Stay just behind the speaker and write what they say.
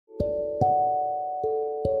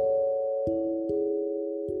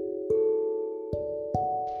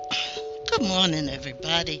Good morning,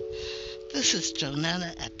 everybody. This is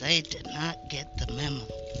Jonetta, and they did not get the memo.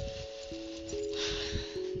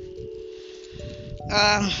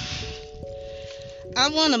 Um, I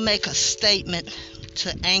want to make a statement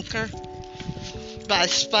to Anchor by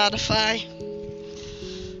Spotify.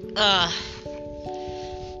 Uh,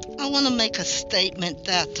 I want to make a statement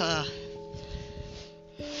that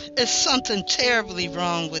is something terribly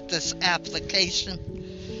wrong with this application.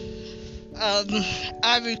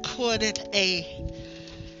 I recorded a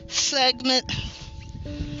segment.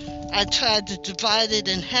 I tried to divide it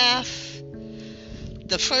in half.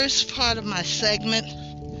 The first part of my segment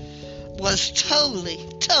was totally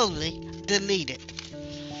deleted.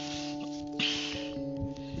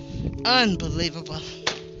 Unbelievable.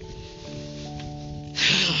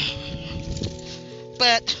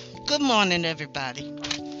 But good morning, everybody.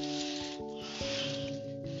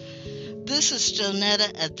 This is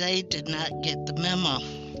Jonetta, and they did not get the memo.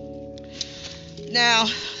 Now,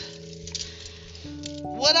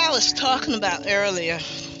 what I was talking about earlier,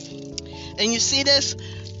 and you see this,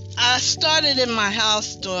 I started in my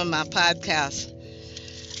house doing my podcast,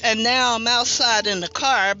 and now I'm outside in the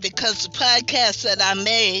car because the podcast that I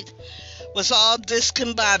made was all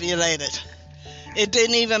discombobulated. It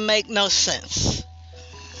didn't even make no sense.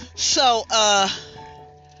 So,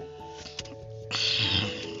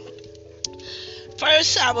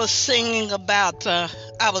 first I was singing about, first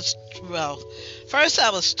I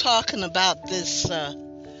was talking about this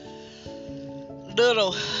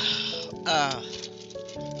little,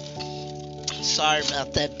 sorry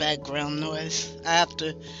about that background noise. I have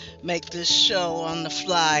to make this show on the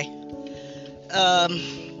fly.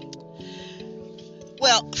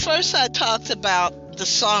 Well, first I talked about the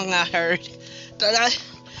song I heard,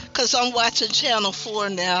 because I'm watching Channel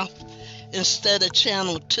 4 now instead of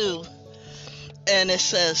Channel 2. And it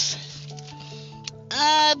says,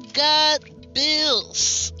 I've got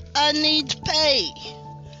bills I need to pay.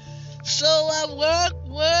 So I work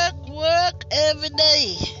every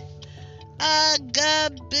day. I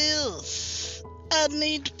got bills I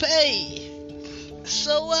need to pay.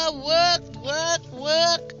 So I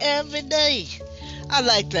work every day. I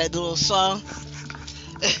like that little song.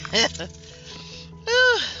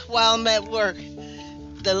 While I'm at work,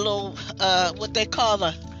 the little, what they call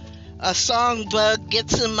a song bug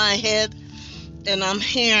gets in my head, and I'm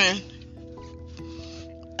hearing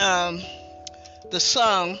the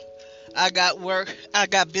song, I got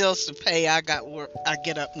bills to pay, I got work, I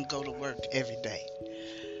get up and go to work every day.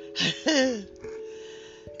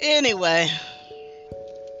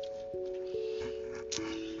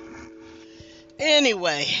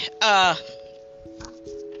 Anyway,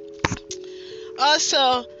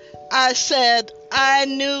 also, I said I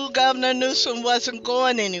knew Governor Newsom wasn't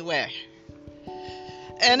going anywhere.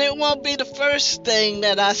 And it won't be the first thing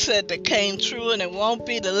that I said that came true, and it won't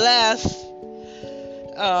be the last.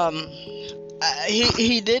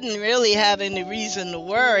 He didn't really have any reason to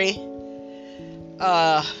worry,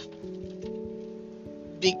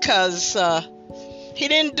 because he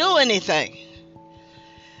didn't do anything.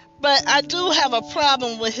 But I do have a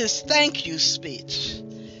problem with his thank you speech.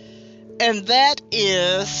 And that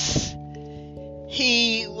is,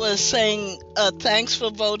 he was saying, thanks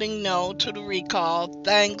for voting no to the recall.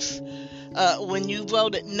 Thanks. When you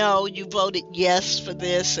voted no, you voted yes for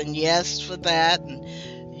this and yes for that and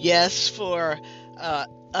yes for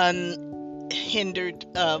unhindered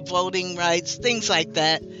voting rights, things like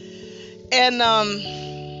that. And,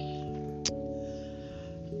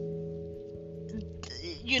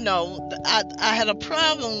 I had a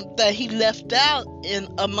problem that he left out in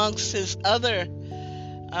amongst his other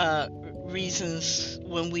reasons.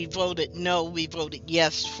 When we voted no, we voted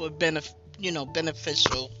yes for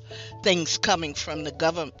beneficial things coming from the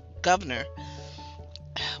governor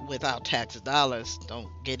without tax dollars. Don't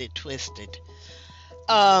get it twisted.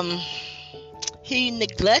 He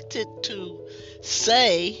neglected to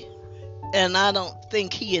say, and I don't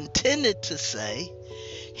think he intended to say,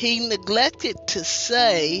 he neglected to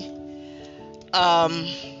say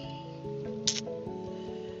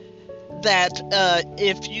that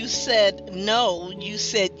if you said no, you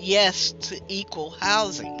said yes to equal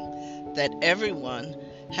housing, that everyone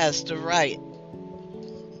has the right,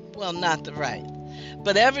 well, not the right,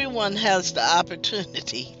 but everyone has the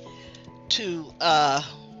opportunity to have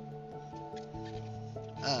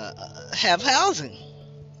housing.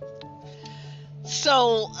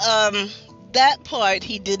 So that part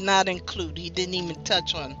he did not include. He didn't even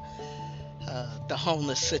touch on the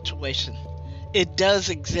homeless situation. It does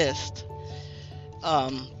exist.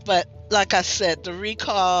 But like I said, the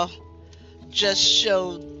recall just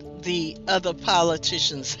showed the other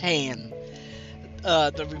politician's hand.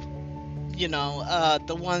 The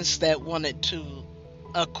the ones that wanted to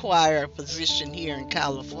acquire a position here in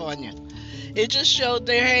California. It just showed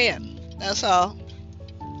their hand. That's all.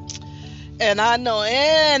 And I know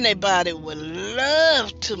anybody would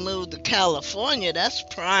love to move to California. That's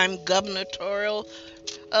prime gubernatorial,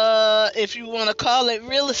 if you want to call it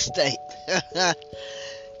real estate.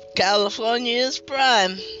 California is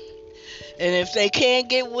prime. And if they can't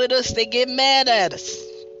get with us, they get mad at us.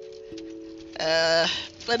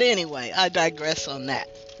 But anyway, I digress on that.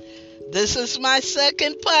 This is my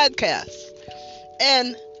second podcast.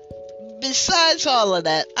 And besides all of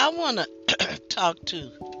that, I want to talk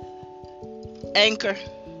to Anchor,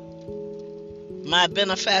 my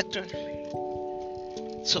benefactor,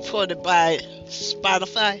 supported by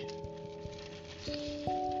Spotify.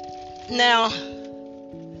 Now,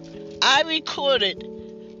 I recorded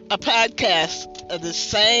a podcast of the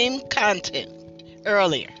same content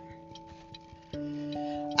earlier.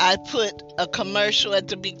 I put a commercial at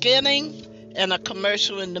the beginning and a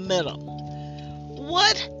commercial in the middle.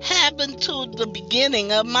 What happened to the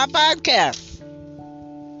beginning of my podcast?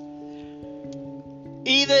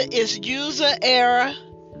 Either it's user error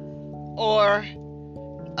or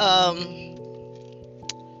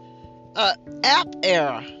app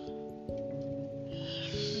error.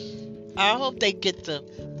 I hope they get the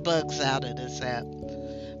bugs out of this app,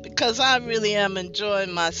 because I really am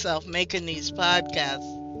enjoying myself making these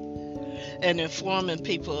podcasts and informing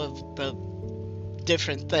people of the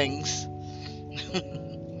different things.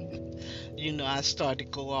 I started to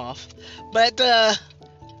go off. But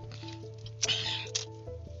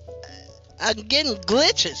I'm getting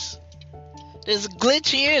glitches. There's a glitch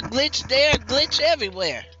here, a glitch there, a glitch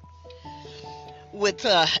everywhere with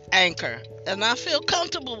Anchor. And I feel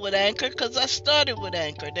comfortable with Anchor because I started with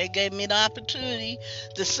Anchor. They gave me the opportunity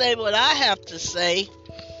to say what I have to say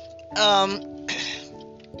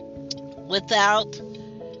without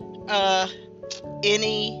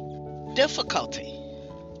any difficulty.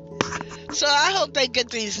 So I hope they get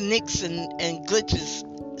these nicks and glitches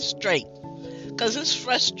straight. Because it's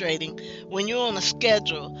frustrating when you're on a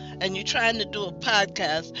schedule and you're trying to do a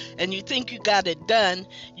podcast and you think you got it done.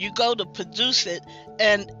 You go to produce it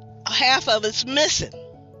and half of it's missing.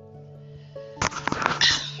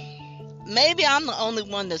 Maybe I'm the only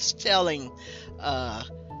one that's telling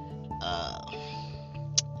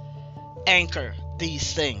Anchor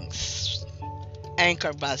these things.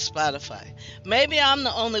 Anchor by Spotify. Maybe I'm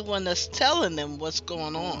the only one that's telling them what's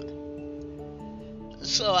going on.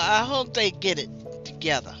 So I hope they get it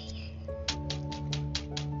together.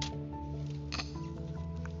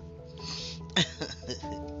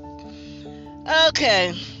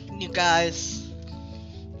 Okay, you guys.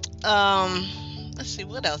 Let's see,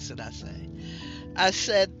 what else did I say? I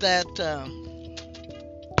said that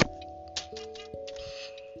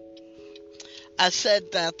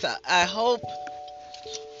I hope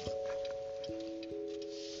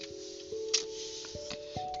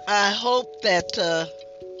that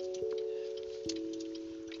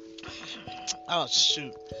oh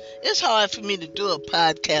shoot, it's hard for me to do a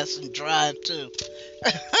podcast and drive too.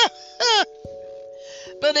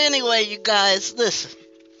 But anyway, you guys, listen.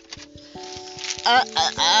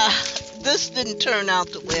 This didn't turn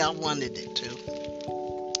out the way I wanted it to,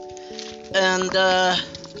 and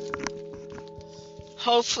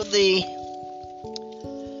hopefully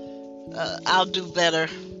I'll do better.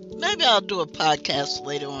 Maybe I'll do a podcast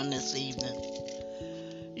later on this evening.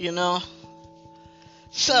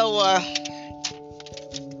 So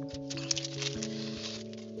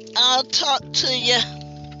I'll talk to you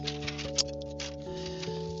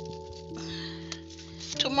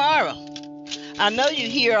tomorrow. I know you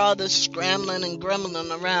hear all this scrambling and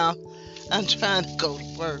grumbling around. I'm trying to go to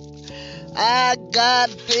work. I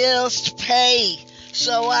got bills to pay,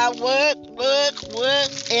 so I work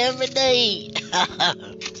every day.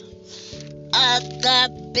 I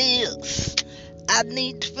got bills I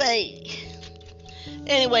need to pay.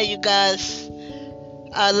 Anyway, you guys,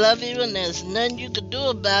 I love you and there's nothing you can do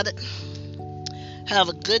about it. Have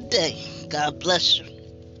a good day. God bless you.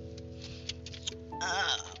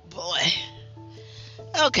 Oh, boy.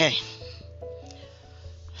 Okay.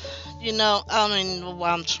 I don't even know why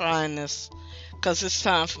I'm trying this, because it's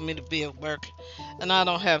time for me to be at work, and I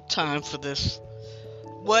don't have time for this.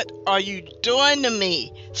 What are you doing to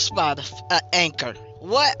me, Spotify, Anchor?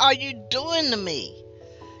 What are you doing to me?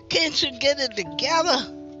 Can't you get it together?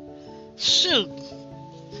 Shoot.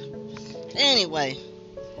 Anyway,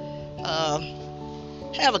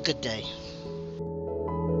 have a good day.